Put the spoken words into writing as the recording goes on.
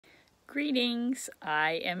Greetings!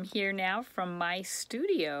 I am here now from my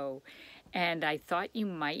studio, and I thought you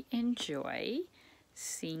might enjoy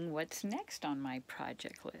seeing what's next on my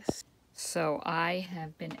project list. So I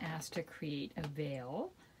have been asked to create a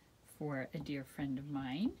veil for a dear friend of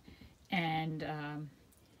mine, and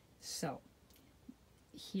so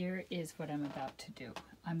here is what I'm about to do.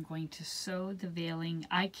 I'm going to sew the veiling.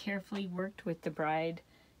 I carefully worked with the bride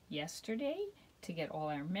yesterday to get all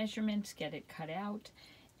our measurements, get it cut out,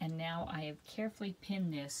 and now I have carefully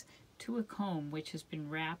pinned this to a comb which has been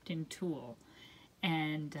wrapped in tulle,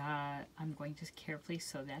 and I'm going to carefully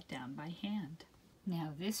sew that down by hand. Now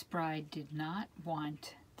this bride did not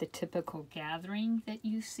want the typical gathering that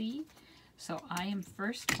you see, so I am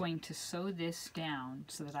first going to sew this down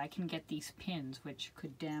so that I can get these pins which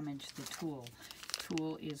could damage the tulle.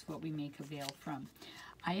 Tulle is what we make a veil from.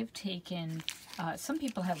 I have taken, some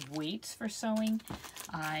people have weights for sewing.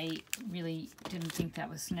 I really didn't think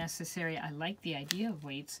that was necessary. I like the idea of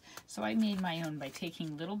weights, so I made my own by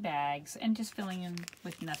taking little bags and just filling them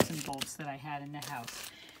with nuts and bolts that I had in the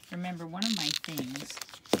house. Remember, one of my things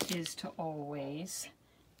is to always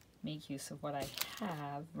make use of what I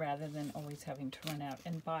have rather than always having to run out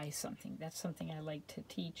and buy something. That's something I like to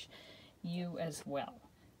teach you as well.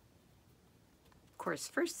 Of course,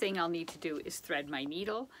 first thing I'll need to do is thread my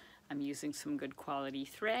needle. I'm using some good quality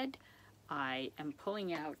thread. I am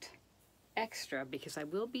pulling out extra because I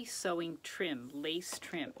will be sewing trim, lace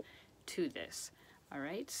trim to this. All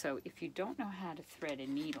right, so if you don't know how to thread a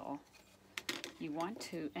needle, you want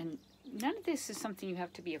to, and none of this is something you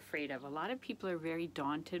have to be afraid of. A lot of people are very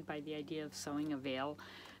daunted by the idea of sewing a veil.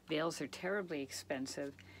 Veils are terribly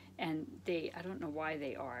expensive, and I don't know why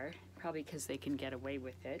they are, probably because they can get away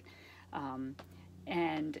with it.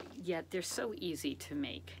 And yet they're so easy to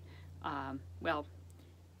make. Well,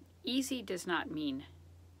 easy does not mean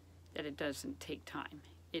that it doesn't take time.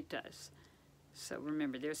 It does. So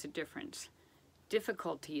remember, there's a difference.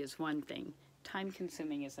 Difficulty is one thing,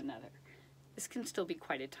 time-consuming is another. This can still be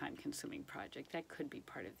quite a time-consuming project. That could be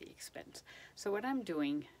part of the expense. So what I'm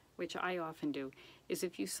doing, which I often do, is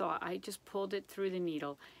if you saw, I just pulled it through the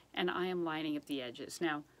needle and I am lining up the edges.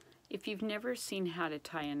 Now, if you've never seen how to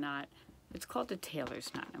tie a knot, it's called a tailor's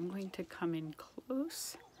knot. I'm going to come in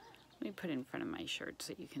close. Let me put it in front of my shirt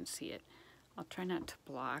so you can see it. I'll try not to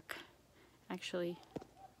block. Actually,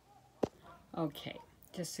 okay,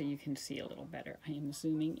 just so you can see a little better. I am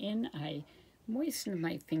zooming in. I moistened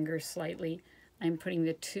my finger slightly. I'm putting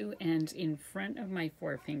the two ends in front of my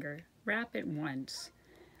forefinger. Wrap it once.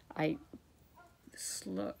 I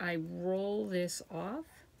roll this off,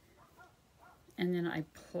 and then I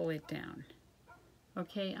pull it down.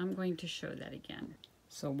 Okay, I'm going to show that again.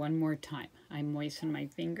 So one more time. I moisten my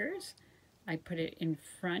fingers. I put it in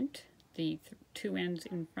front, the two ends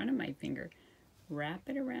in front of my finger. Wrap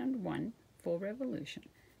it around one full revolution.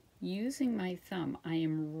 Using my thumb, I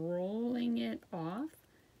am rolling it off,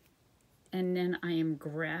 and then I am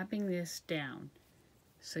grabbing this down.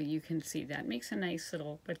 So you can see that makes a nice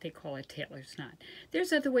little, what they call a tailor's knot.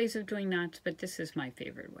 There's other ways of doing knots, but this is my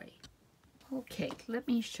favorite way. Okay, let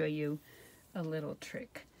me show you a little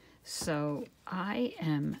trick. So I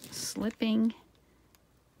am slipping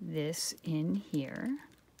this in here.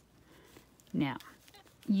 Now,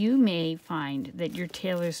 you may find that your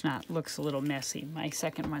tailor's knot looks a little messy. My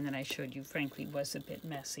second one that I showed you, frankly, was a bit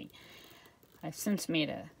messy. I've since made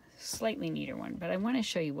a slightly neater one, but I want to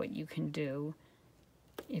show you what you can do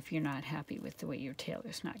if you're not happy with the way your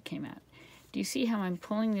tailor's knot came out. Do you see how I'm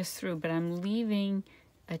pulling this through, but I'm leaving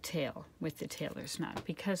a tail with the tailor's knot,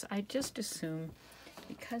 because I just assume,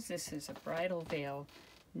 because this is a bridal veil,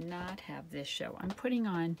 not have this show. I'm putting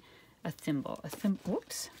on a thimble.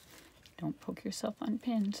 Whoops, don't poke yourself on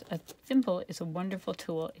pins. A thimble is a wonderful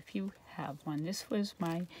tool if you have one. This was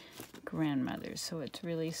my grandmother's, so it's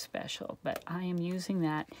really special, but I am using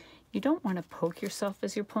that. You don't want to poke yourself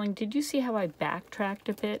as you're pulling. Did you see how I backtracked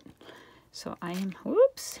a bit? So I am,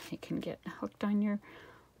 whoops, it can get hooked on your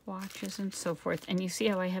watches and so forth. And you see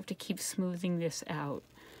how I have to keep smoothing this out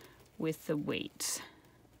with the weights.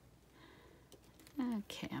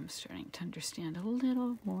 Okay, I'm starting to understand a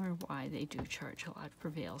little more why they do charge a lot for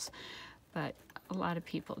veils. But a lot of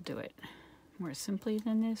people do it more simply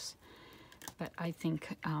than this. But I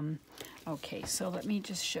think, okay, so let me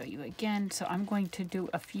just show you again. So I'm going to do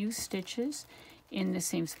a few stitches in the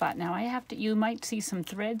same spot. Now I have to, you might see some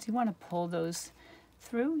threads. You want to pull those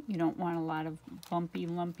through. You don't want a lot of bumpy,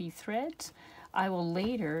 lumpy threads. I will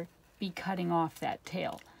later be cutting off that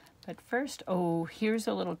tail. But first, oh, here's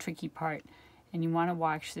a little tricky part, and you want to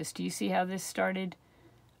watch this. Do you see how this started?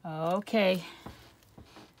 Okay,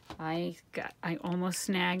 I almost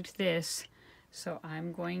snagged this, So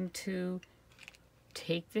I'm going to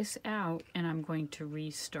take this out and I'm going to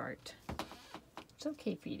restart. It's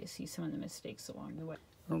okay for you to see some of the mistakes along the way.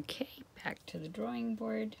 Okay, back to the drawing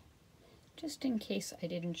board. Just in case I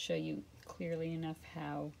didn't show you clearly enough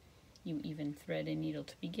how you even thread a needle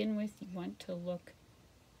to begin with, you want to look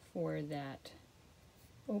for that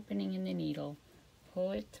opening in the needle,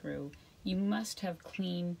 pull it through. You must have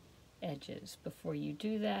clean edges. Before you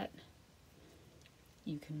do that,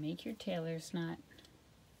 you can make your tailor's knot.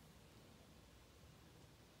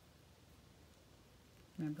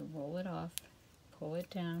 Remember, roll it off, pull it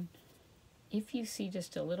down. If you see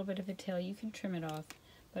just a little bit of a tail, you can trim it off,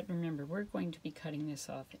 but remember, we're going to be cutting this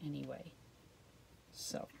off anyway.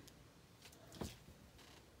 So,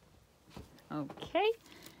 okay,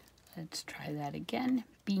 let's try that again.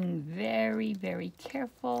 Being very, very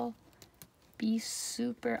careful. Be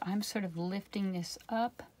super, I'm sort of lifting this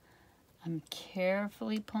up. I'm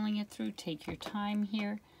carefully pulling it through. Take your time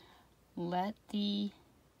here. Let the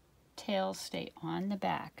tail stay on the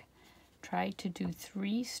back. Try to do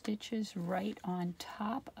 3 stitches right on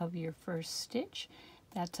top of your first stitch.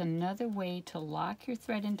 That's another way to lock your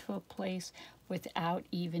thread into a place without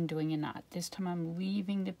even doing a knot. This time I'm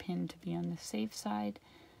leaving the pin to be on the safe side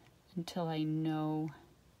until I know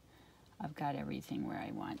I've got everything where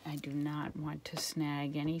I want. I do not want to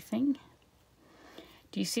snag anything.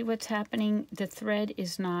 Do you see what's happening? The thread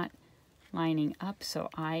is not lining up, so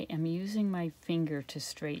I am using my finger to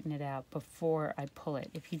straighten it out before I pull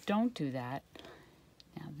it. If you don't do that,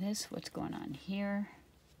 now this, what's going on here,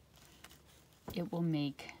 it will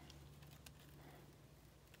make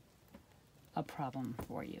a problem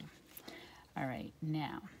for you. All right,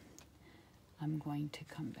 now I'm going to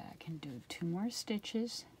come back and do 2 more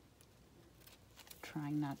stitches,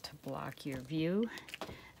 trying not to block your view.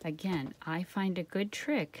 Again, I find a good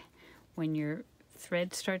trick when your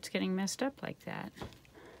thread starts getting messed up like that.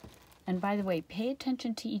 And by the way, pay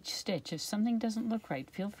attention to each stitch. If something doesn't look right,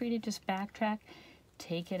 feel free to just backtrack,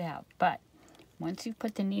 take it out. But once you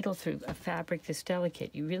put the needle through a fabric this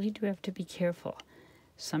delicate, you really do have to be careful.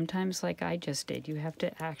 Sometimes, like I just did, you have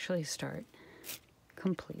to actually start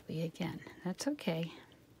completely again. That's okay.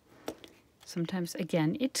 Sometimes,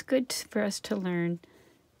 again, it's good for us to learn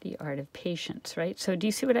the art of patience, right? So do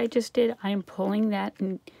you see what I just did? I am pulling that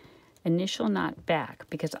initial knot back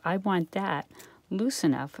because I want that loose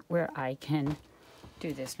enough where I can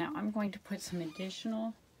do this. Now I'm going to put some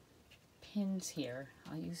additional pins here.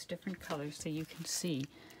 I'll use different colors so you can see.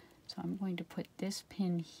 So I'm going to put this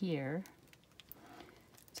pin here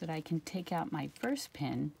so that I can take out my first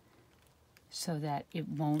pin so that it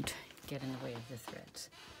won't get in the way of the threads.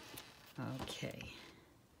 Okay.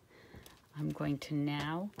 I'm going to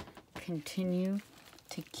now continue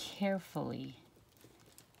to carefully,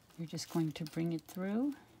 you're just going to bring it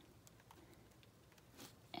through.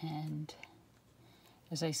 And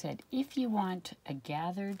as I said, if you want a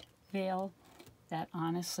gathered veil, that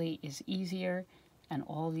honestly is easier, and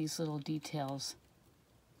all these little details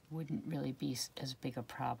wouldn't really be as big a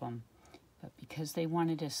problem. But because they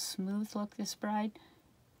wanted a smooth look, this bride,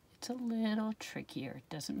 it's a little trickier. It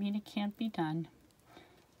doesn't mean it can't be done.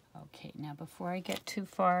 Okay, now before I get too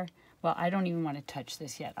far, well, I don't even want to touch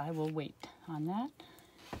this yet. I will wait on that.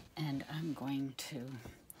 And I'm going to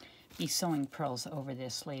be sewing pearls over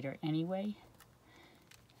this later anyway.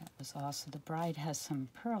 That was also, the bride has some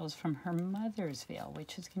pearls from her mother's veil,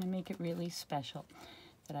 which is going to make it really special,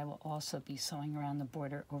 that I will also be sewing around the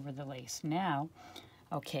border over the lace. Now,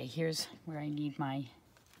 okay, here's where I need my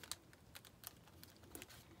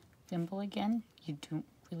thimble again. You don't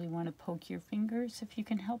really want to poke your fingers if you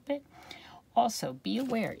can help it. Also, be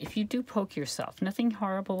aware, if you do poke yourself, nothing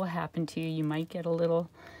horrible will happen to you. You might get a little,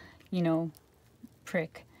 you know,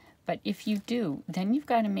 prick. But if you do, then you've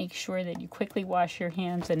got to make sure that you quickly wash your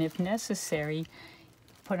hands, and if necessary,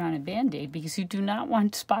 put on a Band-Aid, because you do not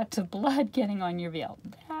want spots of blood getting on your veil.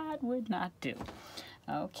 That would not do.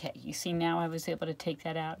 Okay, you see now I was able to take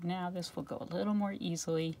that out. Now this will go a little more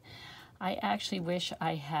easily. I actually wish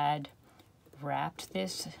I had wrapped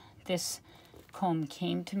this. This comb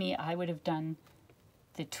came to me. I would have done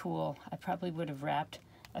the tulle. I probably would have wrapped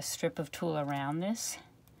a strip of tulle around this.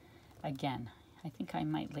 Again, I think I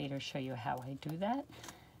might later show you how I do that,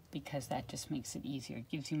 because that just makes it easier. It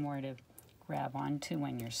gives you more to grab onto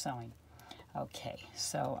when you're sewing. Okay,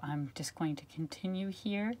 so I'm just going to continue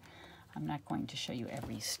here. I'm not going to show you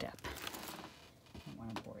every step. I don't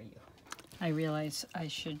want to bore you. I realize I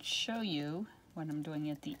should show you what I'm doing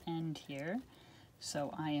at the end here.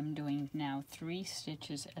 So I am doing now 3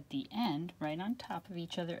 stitches at the end, right on top of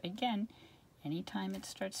each other. Again, anytime it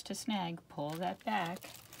starts to snag, pull that back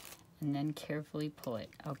and then carefully pull it.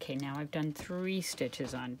 Okay, now I've done 3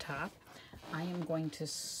 stitches on top. I am going to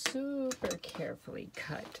super carefully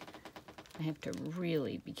cut. I have to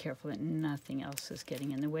really be careful that nothing else is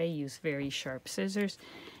getting in the way. Use very sharp scissors.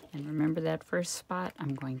 And remember that first spot?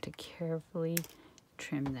 I'm going to carefully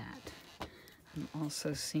trim that. I'm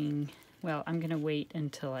also seeing, well, I'm going to wait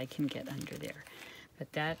until I can get under there.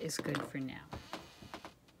 But that is good for now.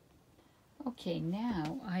 Okay,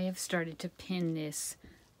 now I have started to pin this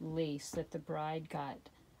lace that the bride got.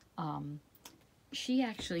 She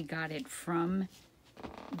actually got it from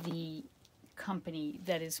the company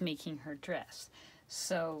that is making her dress.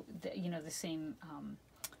 So, you know, the same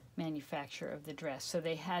manufacturer of the dress. So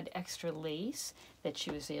they had extra lace that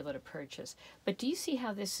she was able to purchase. But do you see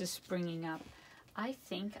how this is springing up? I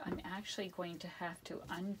think I'm actually going to have to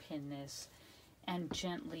unpin this and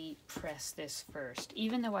gently press this first.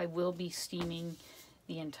 Even though I will be steaming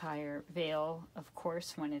the entire veil, of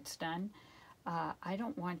course, when it's done, I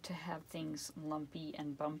don't want to have things lumpy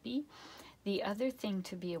and bumpy. The other thing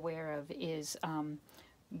to be aware of is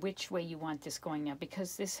which way you want this going now,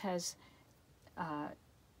 because this has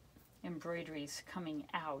embroideries coming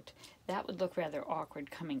out. That would look rather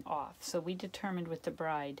awkward coming off. So we determined with the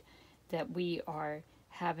bride that we are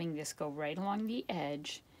having this go right along the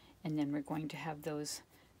edge, and then we're going to have those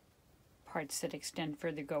parts that extend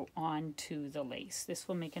further go on to the lace. This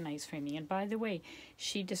will make a nice framing. And by the way,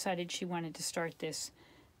 she decided she wanted to start this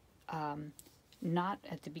not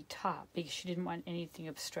at the top, because she didn't want anything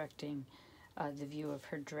obstructing the view of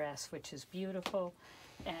her dress, which is beautiful,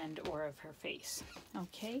 and or of her face.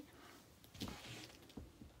 Okay.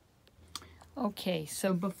 Okay,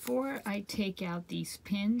 so before I take out these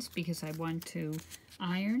pins, because I want to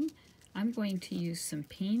iron, I'm going to use some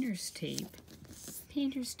painter's tape.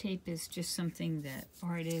 Painter's tape is just something that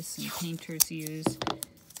artists and painters use.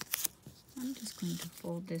 I'm just going to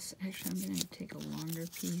fold this. Actually, I'm going to take a longer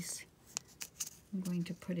piece. I'm going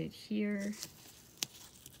to put it here,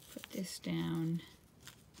 put this down,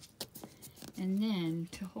 and then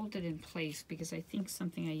to hold it in place, because I think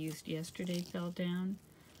something I used yesterday fell down,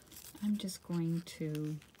 I'm just going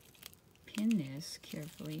to pin this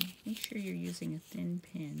carefully. Make sure you're using a thin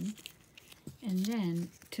pin. And then,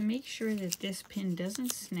 to make sure that this pin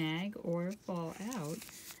doesn't snag or fall out,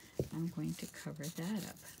 I'm going to cover that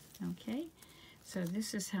up. Okay? So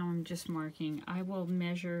this is how I'm just marking. I will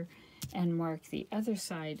measure and mark the other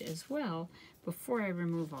side as well before I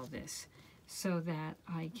remove all this, so that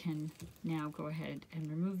I can now go ahead and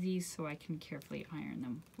remove these so I can carefully iron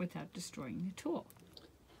them without destroying the tool.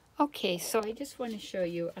 Okay, so I just want to show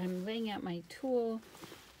you, I'm laying out my tool.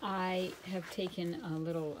 I have taken a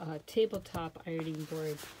little tabletop ironing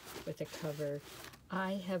board with a cover.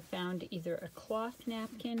 I have found either a cloth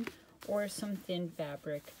napkin or some thin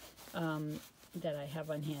fabric that I have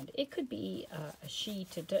on hand. It could be a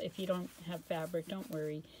sheet. If you don't have fabric, don't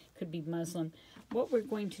worry. It could be muslin. What we're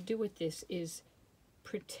going to do with this is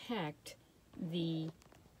protect the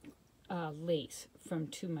lace from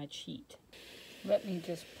too much heat. Let me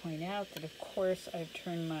just point out that, of course, I've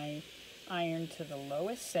turned my iron to the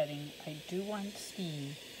lowest setting. I do want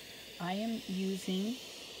steam. I am using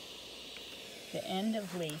the end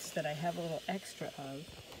of lace that I have a little extra of.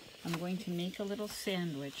 I'm going to make a little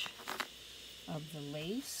sandwich of the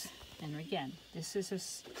lace. And again, this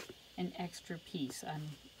is an extra piece.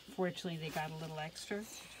 Unfortunately, they got a little extra, which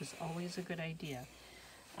is always a good idea.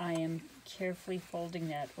 I am carefully folding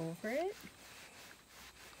that over it.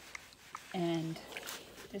 And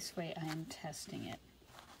this way I am testing it.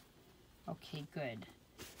 Okay, good.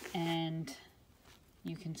 And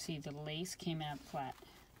you can see the lace came out flat.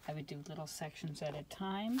 I would do little sections at a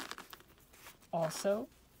time. Also,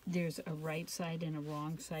 there's a right side and a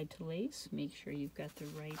wrong side to lace. Make sure you've got the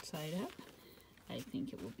right side up. I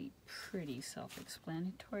think it will be pretty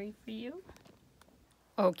self-explanatory for you.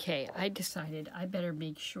 Okay, I decided I better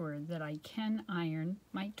make sure that I can iron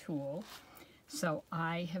my tool. So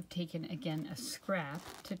I have taken, again, a scrap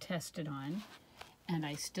to test it on, and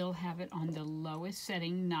I still have it on the lowest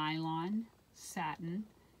setting, nylon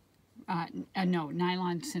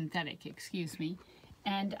synthetic, excuse me,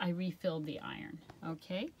 and I refilled the iron,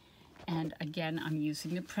 okay? And again, I'm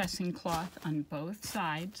using the pressing cloth on both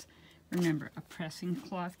sides. Remember, a pressing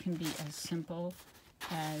cloth can be as simple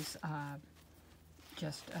as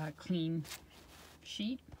just a clean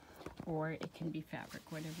sheet, or it can be fabric,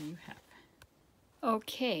 whatever you have.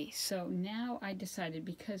 Okay, so now I decided,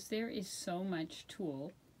 because there is so much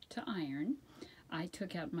tool to iron, I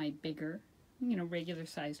took out my bigger, regular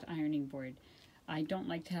sized ironing board. I don't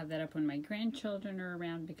like to have that up when my grandchildren are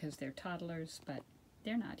around because they're toddlers, but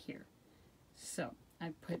they're not here. So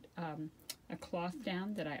I put a cloth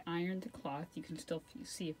down that I ironed the cloth. You can still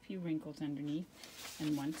see a few wrinkles underneath.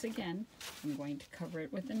 And once again, I'm going to cover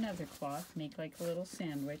it with another cloth, make like a little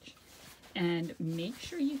sandwich. And make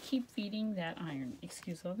sure you keep feeding that iron.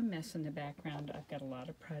 Excuse all the mess in the background. I've got a lot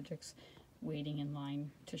of projects waiting in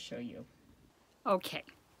line to show you. Okay,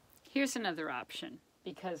 here's another option,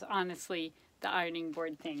 because honestly, the ironing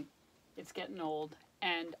board thing, it's getting old,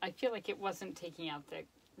 and I feel like it wasn't taking out the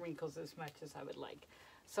wrinkles as much as I would like.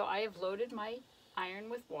 So I have loaded my iron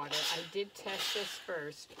with water. I did test this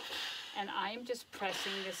first, and I am just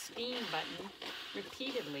pressing the steam button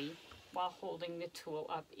repeatedly while holding the tool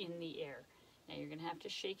up in the air. Now you're going to have to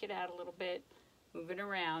shake it out a little bit, move it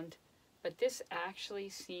around, but this actually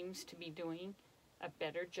seems to be doing a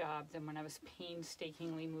better job than when I was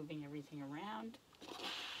painstakingly moving everything around.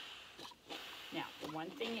 Now, the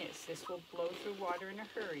one thing is, this will blow through water in a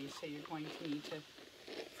hurry, so you're going to need to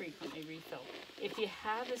frequently refill. If you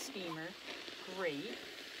have a steamer, great,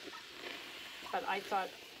 but I thought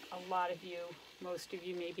a lot of you, most of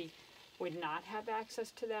you maybe, would not have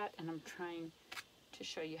access to that, and I'm trying to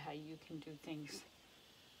show you how you can do things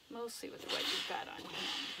mostly with what you've got on hand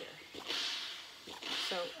here.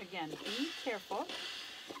 So again, be careful.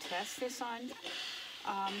 Test this on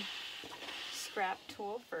scrap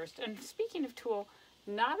tool first. And speaking of tool,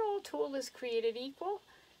 not all tool is created equal.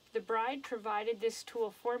 The bride provided this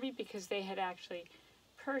tool for me because they had actually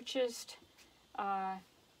purchased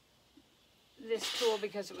this tool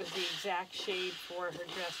because it was the exact shade for her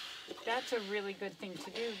dress. That's a really good thing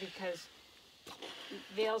to do, because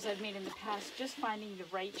veils I've made in the past, just finding the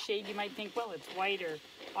right shade, you might think, well, it's white or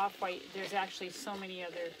off-white. There's actually so many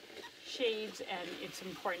other shades, and it's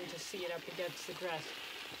important to see it up against the dress.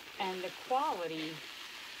 And the quality,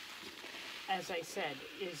 as I said,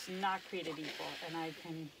 is not created equal, and I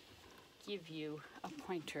can give you a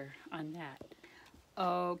pointer on that.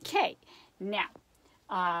 Okay, now,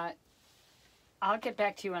 I'll get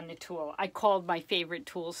back to you on the tool. I called my favorite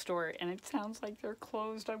tool store, and it sounds like they're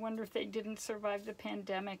closed. I wonder if they didn't survive the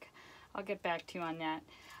pandemic. I'll get back to you on that.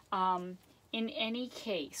 In any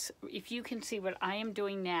case, if you can see what I am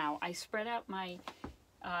doing now, I spread out my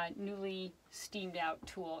newly steamed out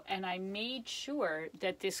tool, and I made sure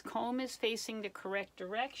that this comb is facing the correct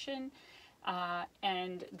direction,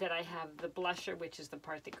 and that I have the blusher, which is the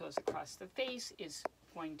part that goes across the face, is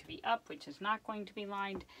going to be up, which is not going to be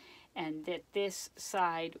lined, and that this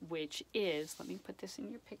side, which is, let me put this in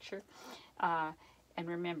your picture, and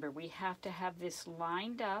remember, we have to have this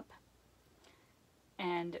lined up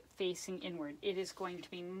and facing inward. It is going to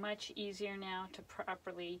be much easier now to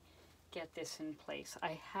properly get this in place.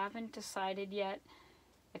 I haven't decided yet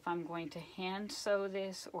if I'm going to hand sew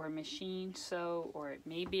this or machine sew, or it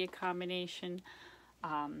may be a combination.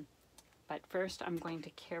 But first I'm going to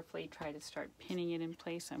carefully try to start pinning it in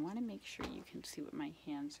place. I want to make sure you can see what my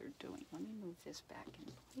hands are doing. Let me move this back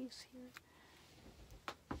in place here.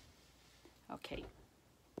 Okay.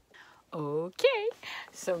 Okay,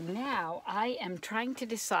 so now I am trying to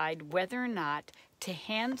decide whether or not to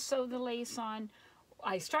hand sew the lace on.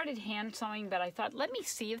 I started hand sewing, but I thought, let me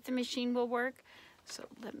see if the machine will work. So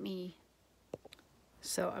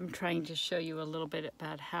I'm trying to show you a little bit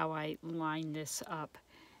about how I line this up,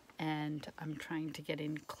 and I'm trying to get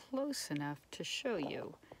in close enough to show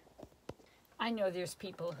you. I know there's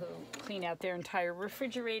people who clean out their entire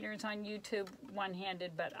refrigerators on YouTube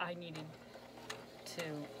one-handed, but I needed to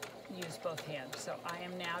use both hands. So I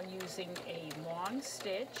am now using a long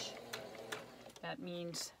stitch. That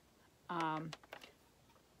means I'm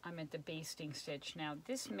at the basting stitch. Now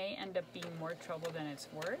this may end up being more trouble than it's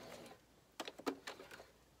worth.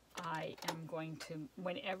 I am going to,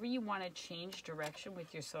 whenever you want to change direction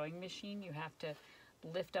with your sewing machine, you have to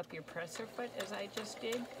lift up your presser foot, as I just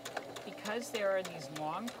did. Because there are these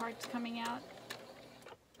long parts coming out,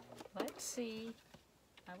 let's see.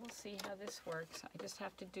 I will see how this works. I just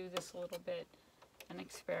have to do this a little bit and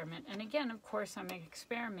experiment. And again, of course, I'm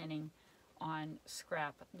experimenting on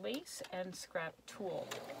scrap lace and scrap tulle,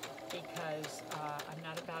 because I'm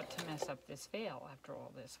not about to mess up this veil after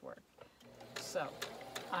all this work. So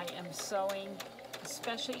I am sewing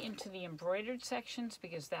especially into the embroidered sections,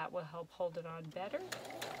 because that will help hold it on better.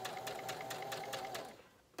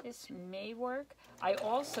 This may work. I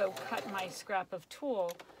also cut my scrap of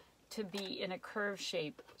tulle to be in a curve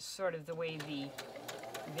shape, sort of the way the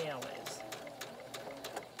veil is.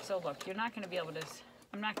 So look, you're not going to be able to,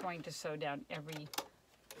 I'm not going to sew down every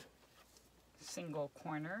single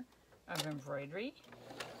corner of embroidery,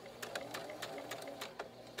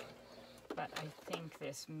 but I think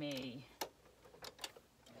this may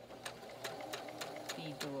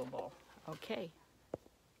be doable. Okay.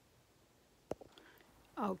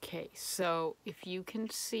 Okay, so if you can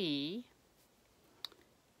see,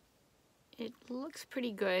 it looks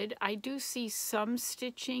pretty good. I do see some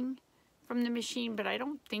stitching from the machine, but I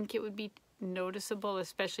don't think it would be noticeable,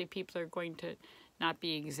 especially people are going to not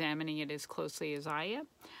be examining it as closely as I am.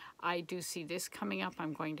 I do see this coming up.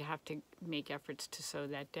 I'm going to have to make efforts to sew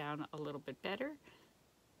that down a little bit better.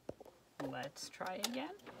 Let's try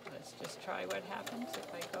again. Let's just try what happens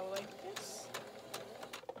if I go like this.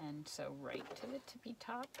 And sew right to the tippy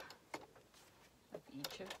top of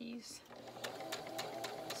each of these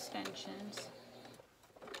extensions.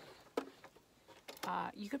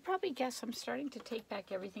 You could probably guess I'm starting to take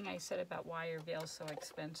back everything I said about why are veils so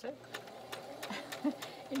expensive.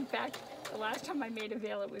 In fact, the last time I made a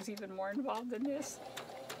veil, it was even more involved than this.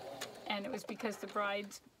 And it was because the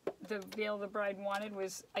veil the bride wanted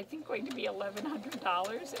was, I think, going to be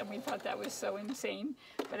 $1,100, and we thought that was so insane.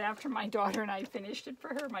 But after my daughter and I finished it for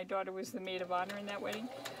her, my daughter was the maid of honor in that wedding,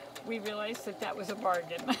 we realized that that was a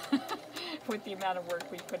bargain with the amount of work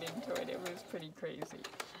we put into it. It was pretty crazy.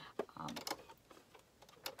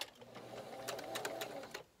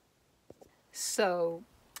 So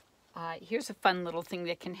here's a fun little thing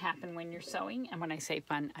that can happen when you're sewing. And when I say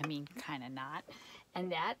fun, I mean kind of not.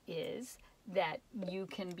 And that is that you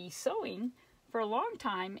can be sewing for a long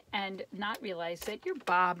time and not realize that your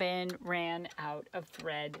bobbin ran out of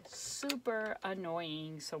thread. Super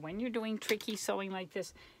annoying. So when you're doing tricky sewing like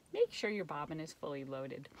this, make sure your bobbin is fully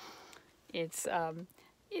loaded. It's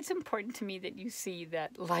important to me that you see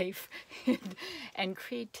that life and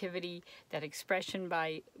creativity, that expression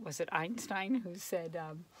by, was it Einstein who said,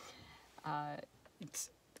 it's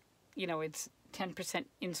 10%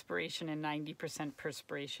 inspiration and 90%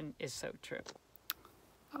 perspiration, is so true.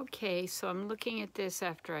 Okay, so I'm looking at this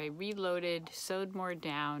after I reloaded, sewed more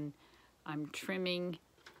down. I'm trimming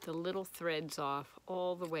the little threads off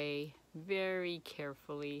all the way very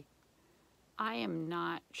carefully. I am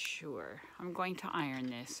not sure. I'm going to iron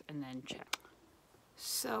this and then check.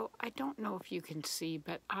 So I don't know if you can see,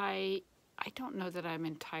 but I don't know that I'm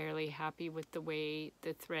entirely happy with the way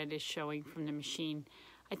the thread is showing from the machine.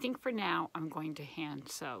 I think for now I'm going to hand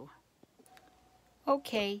sew.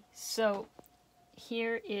 Okay, so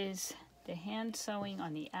here is the hand sewing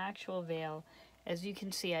on the actual veil. As you can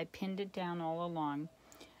see, I pinned it down all along.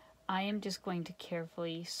 I am just going to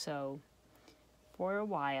carefully sew for a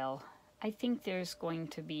while. I think there's going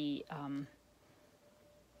to be,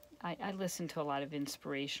 I listen to a lot of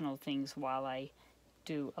inspirational things while I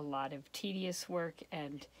do a lot of tedious work,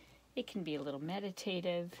 and it can be a little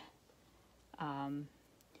meditative.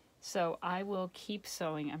 So I will keep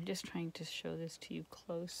sewing. I'm just trying to show this to you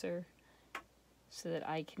closer so that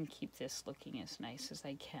I can keep this looking as nice as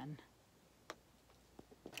I can.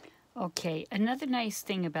 Okay, another nice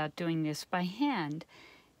thing about doing this by hand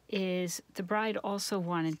is the bride also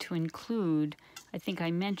wanted to include, I think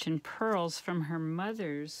I mentioned, pearls from her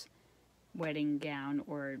mother's wedding gown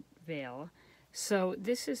or veil. So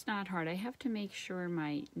this is not hard. I have to make sure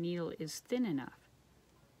my needle is thin enough.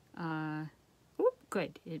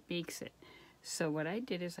 Good, it makes it. So what I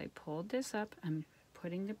did is I pulled this up. I'm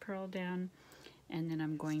putting the pearl down, and then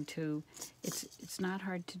I'm going to, it's not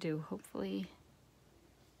hard to do. Hopefully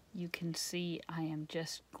you can see I am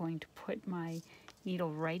just going to put my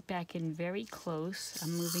needle right back in very close.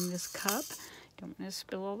 I'm moving this cup. Don't want to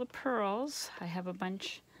spill all the pearls. I have a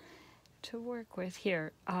bunch to work with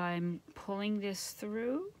here. I'm pulling this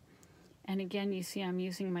through, and again you see I'm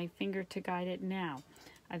using my finger to guide it now.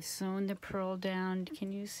 I've sewn the pearl down.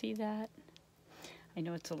 Can you see that? I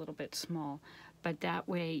know it's a little bit small, but that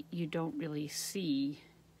way you don't really see,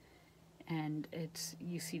 and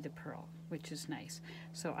you see the pearl, which is nice.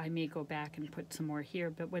 So I may go back and put some more here,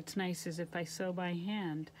 but what's nice is if I sew by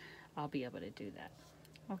hand, I'll be able to do that.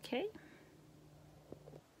 Okay?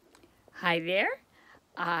 Hi there.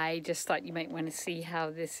 I just thought you might want to see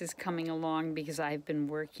how this is coming along because I've been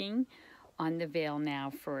working on the veil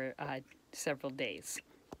now for several days.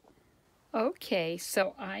 Okay,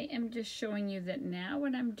 so I am just showing you that now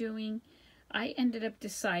what I'm doing, I ended up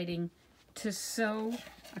deciding to sew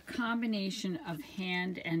a combination of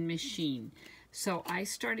hand and machine. So I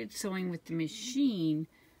started sewing with the machine,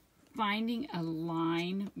 finding a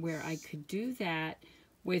line where I could do that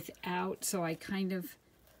without, so I kind of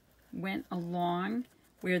went along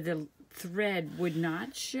where the thread would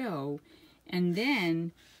not show, and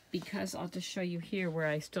then because I'll just show you here where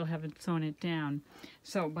I still haven't sewn it down.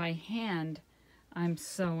 So by hand, I'm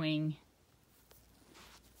sewing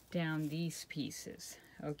down these pieces,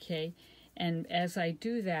 okay? And as I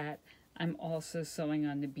do that, I'm also sewing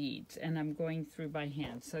on the beads, and I'm going through by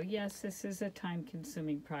hand. So yes, this is a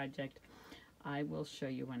time-consuming project. I will show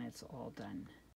you when it's all done.